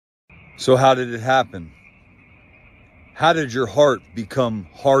So how did it happen? How did your heart become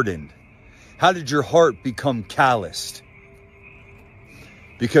hardened? How did your heart become calloused?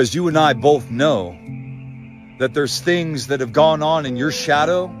 Because you and I both know that there's things that have gone on in your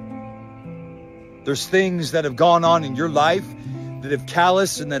shadow. There's things that have gone on in your life that have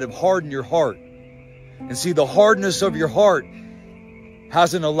calloused and that have hardened your heart. And see, the hardness of your heart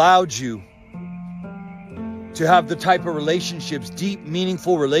hasn't allowed you to have the type of relationships, deep,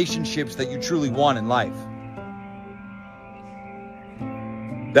 meaningful relationships that you truly want in life.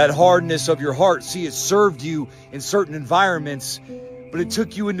 That hardness of your heart, see, it served you in certain environments, but it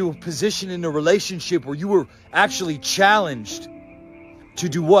took you into a position in a relationship where you were actually challenged to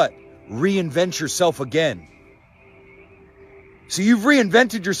do what? Reinvent yourself again. See, you've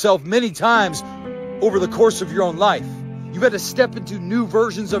reinvented yourself many times over the course of your own life. You've had to step into new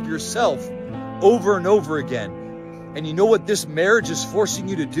versions of yourself over and over again. And you know what this marriage is forcing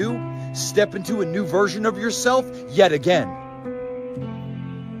you to do? Step into a new version of yourself yet again.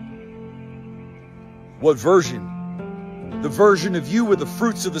 What version? The version of you where the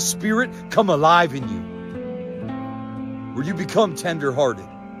fruits of the Spirit come alive in you. Where you become tender-hearted.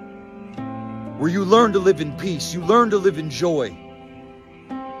 Where you learn to live in peace. You learn to live in joy.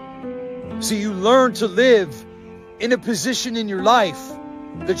 See, you learn to live in a position in your life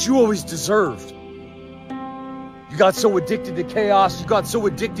that you always deserved. You got so addicted to chaos. You got so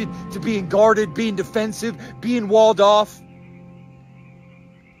addicted to being guarded, being defensive, being walled off,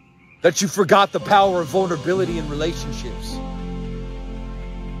 that you forgot the power of vulnerability in relationships.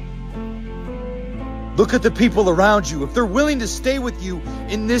 Look at the people around you. If they're willing to stay with you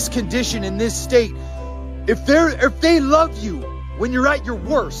in this condition, in this state, if they love you when you're at your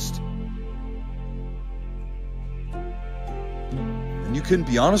worst, then you couldn't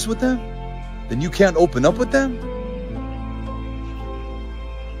be honest with them? Then you can't open up with them?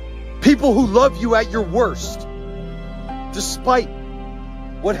 People who love you at your worst, despite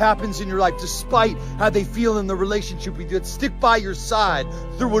what happens in your life, despite how they feel in the relationship with you, that stick by your side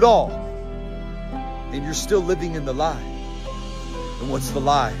through it all. And you're still living in the lie. And what's the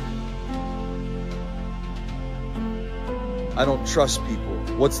lie? I don't trust people.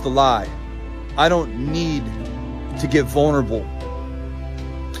 What's the lie? I don't need to get vulnerable.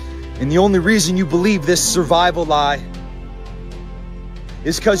 And the only reason you believe this survival lie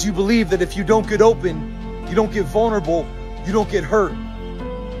is because you believe that if you don't get open, you don't get vulnerable, you don't get hurt.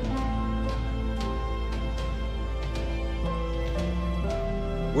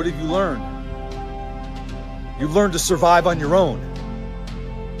 What have you learned? You've learned to survive on your own.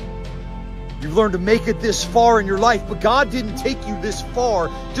 You've learned to make it this far in your life, but God didn't take you this far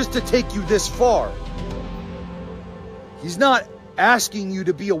just to take you this far. He's not asking you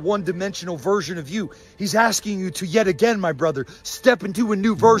to be a one-dimensional version of you. He's asking you to, yet again, my brother, step into a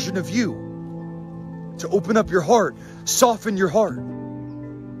new version of you. To open up your heart, soften your heart.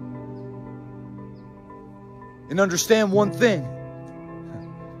 And understand one thing.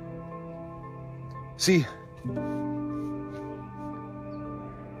 See,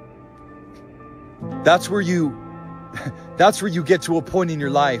 that's where you get to a point in your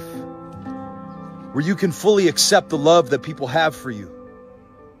life where you can fully accept the love that people have for you.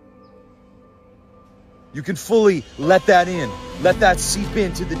 You can fully let that in. Let that seep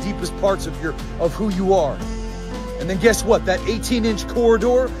into the deepest parts of who you are. And then guess what? That 18-inch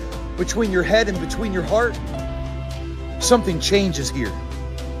corridor between your head and between your heart, something changes here.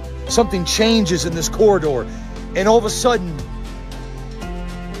 Something changes in this corridor. And all of a sudden,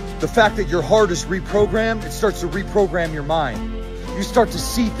 the fact that your heart is reprogrammed, it starts to reprogram your mind. You start to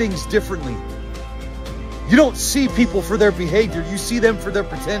see things differently. You don't see people for their behavior. You see them for their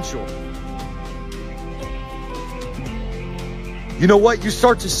potential. You know what? You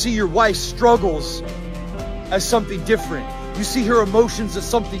start to see your wife's struggles as something different. You see her emotions as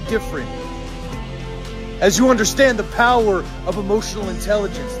something different. As you understand the power of emotional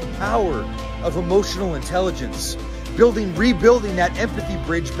intelligence, the power of emotional intelligence, rebuilding that empathy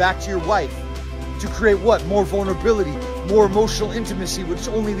bridge back to your wife to create what? More vulnerability, more emotional intimacy, which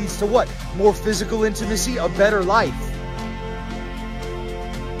only leads to what? More physical intimacy, a better life.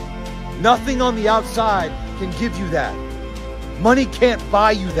 Nothing on the outside can give you that. Money can't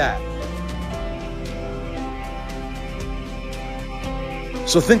buy you that.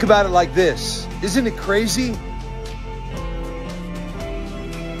 So think about it like this. Isn't it crazy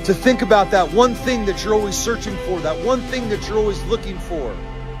to think about that one thing that you're always searching for, that one thing that you're always looking for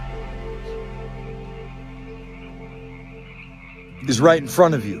is right in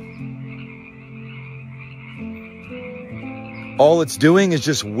front of you. All it's doing is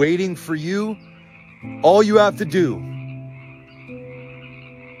just waiting for you. All you have to do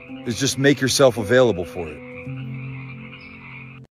is just make yourself available for it.